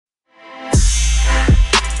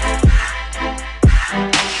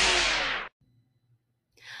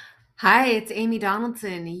Hi, it's Amy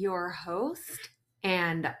Donaldson, your host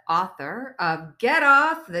and author of Get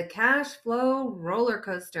Off the Cash Flow Roller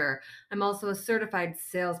Coaster. I'm also a certified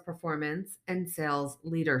sales performance and sales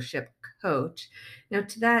leadership coach. Now,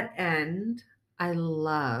 to that end, I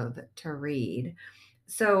love to read.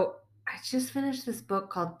 So, I just finished this book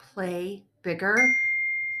called Play Bigger.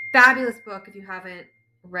 Fabulous book if you haven't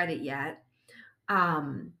read it yet.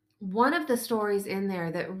 One of the stories in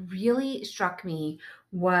there that really struck me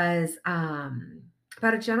was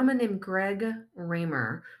about a gentleman named Greg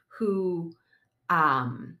Raymer who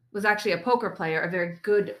was actually a poker player, a very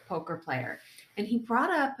good poker player. And he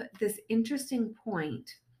brought up this interesting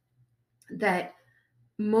point that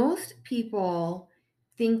most people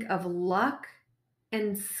think of luck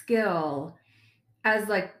and skill as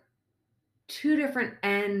like two different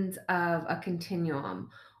ends of a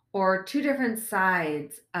continuum or two different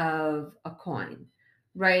sides of a coin,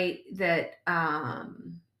 right? That,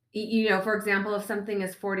 for example, if something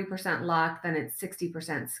is 40% luck, then it's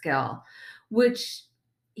 60% skill, which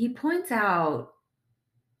he points out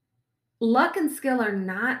luck and skill are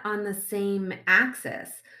not on the same axis.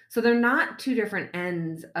 So they're not two different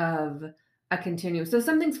ends of a continuum. So if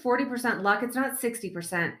something's 40% luck, it's not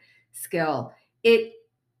 60% skill.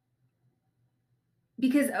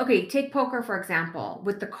 Because, okay, take poker, for example,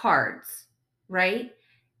 with the cards, right?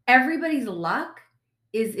 Everybody's luck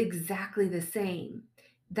is exactly the same.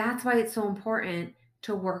 That's why it's so important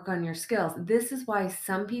to work on your skills. This is why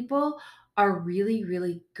some people are really,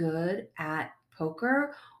 really good at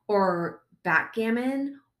poker or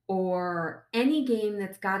backgammon or any game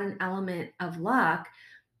that's got an element of luck.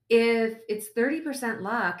 If it's 30%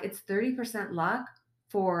 luck, it's 30% luck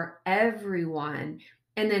for everyone.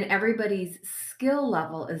 And then everybody's skill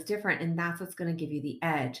level is different, and that's what's going to give you the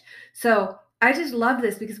edge. So I just love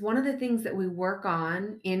this because one of the things that we work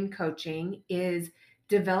on in coaching is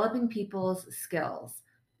developing people's skills.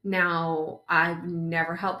 Now, I've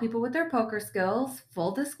never helped people with their poker skills,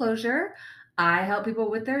 full disclosure. I help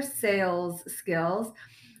people with their sales skills.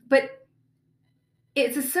 But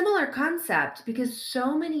it's a similar concept because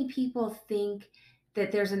so many people think that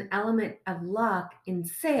there's an element of luck in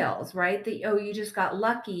sales, right? That, oh, you just got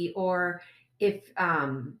lucky. Or if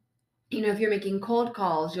you're making cold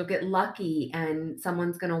calls, you'll get lucky and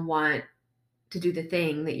someone's going to want to do the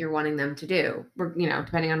thing that you're wanting them to do,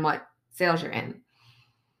 depending on what sales you're in.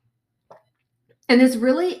 And this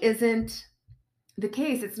really isn't the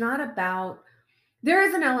case. It's not about, there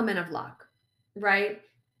is an element of luck, right?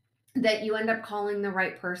 That you end up calling the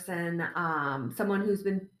right person, someone who's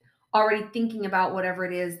been already thinking about whatever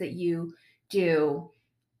it is that you do.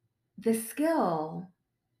 The skill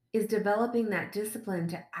is developing that discipline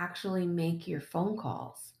to actually make your phone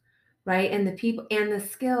calls, right? And the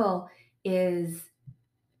skill is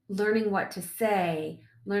learning what to say,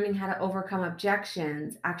 learning how to overcome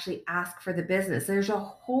objections, actually ask for the business. There's a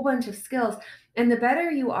whole bunch of skills. And the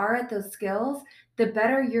better you are at those skills, the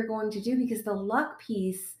better you're going to do because the luck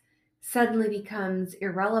piece suddenly becomes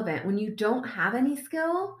irrelevant. When you don't have any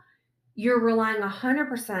skill, you're relying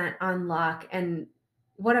 100% on luck, and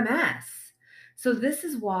what a mess. So this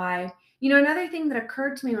is why, another thing that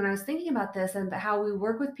occurred to me when I was thinking about this and how we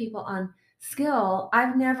work with people on skill,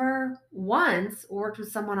 I've never once worked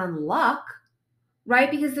with someone on luck,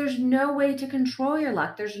 right? Because there's no way to control your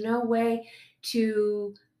luck. There's no way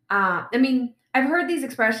to, I've heard these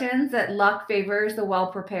expressions that luck favors the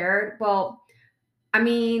well prepared. Well,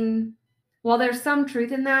 while there's some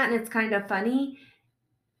truth in that and it's kind of funny,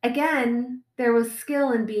 again, there was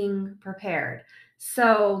skill in being prepared.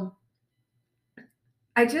 So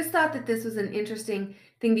I just thought that this was an interesting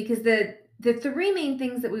thing because the three main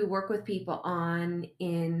things that we work with people on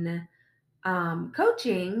in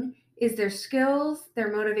coaching is their skills,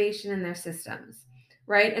 their motivation, and their systems,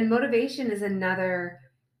 right? And motivation is another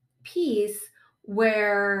piece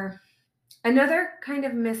where another kind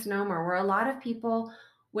of misnomer where a lot of people,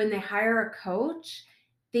 when they hire a coach,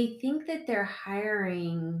 they think that they're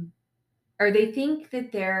hiring or they think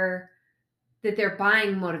that they're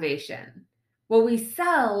buying motivation. What we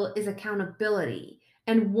sell is accountability.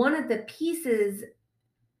 And one of the pieces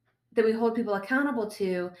that we hold people accountable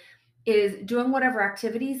to is doing whatever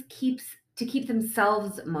activities to keep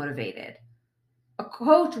themselves motivated. A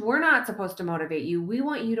coach, we're not supposed to motivate you. We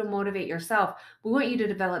want you to motivate yourself. We want you to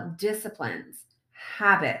develop disciplines,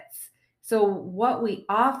 habits. So what we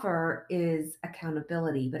offer is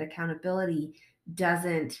accountability, but accountability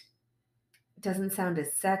doesn't sound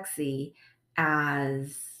as sexy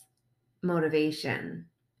as motivation.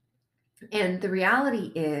 And the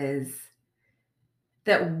reality is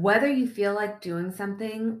that whether you feel like doing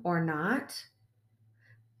something or not,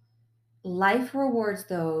 Life rewards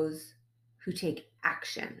those who take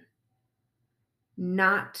action,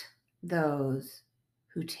 not those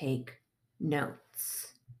who take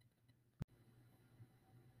notes.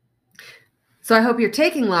 So I hope you're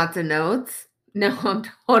taking lots of notes. No, I'm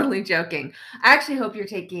totally joking. I actually hope you're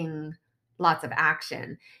taking lots of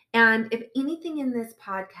action. And if anything in this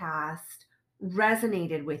podcast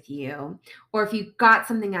resonated with you, or if you got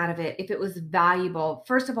something out of it, if it was valuable,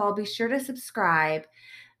 first of all, be sure to subscribe.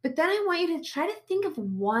 But then I want you to try to think of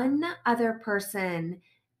one other person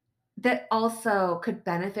that also could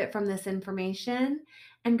benefit from this information,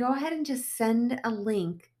 and go ahead and just send a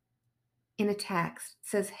link in a text. It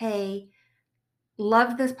says, hey,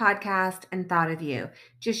 loved this podcast and thought of you.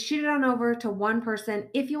 Just shoot it on over to one person.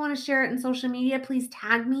 If you want to share it in social media, please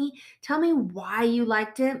tag me. Tell me why you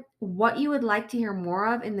liked it, what you would like to hear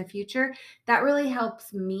more of in the future. That really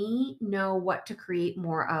helps me know what to create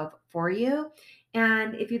more of for you.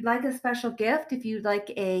 And if you'd like a special gift, if you'd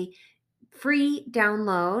like a free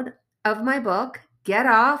download of my book, Get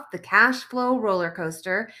Off the Cash Flow Roller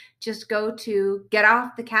Coaster, just go to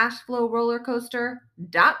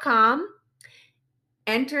getoffthecashflowrollercoaster.com.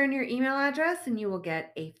 Enter in your email address and you will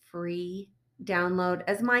get a free download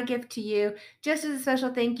as my gift to you, just as a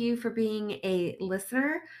special thank you for being a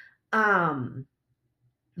listener. Now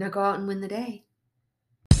go out and win the day.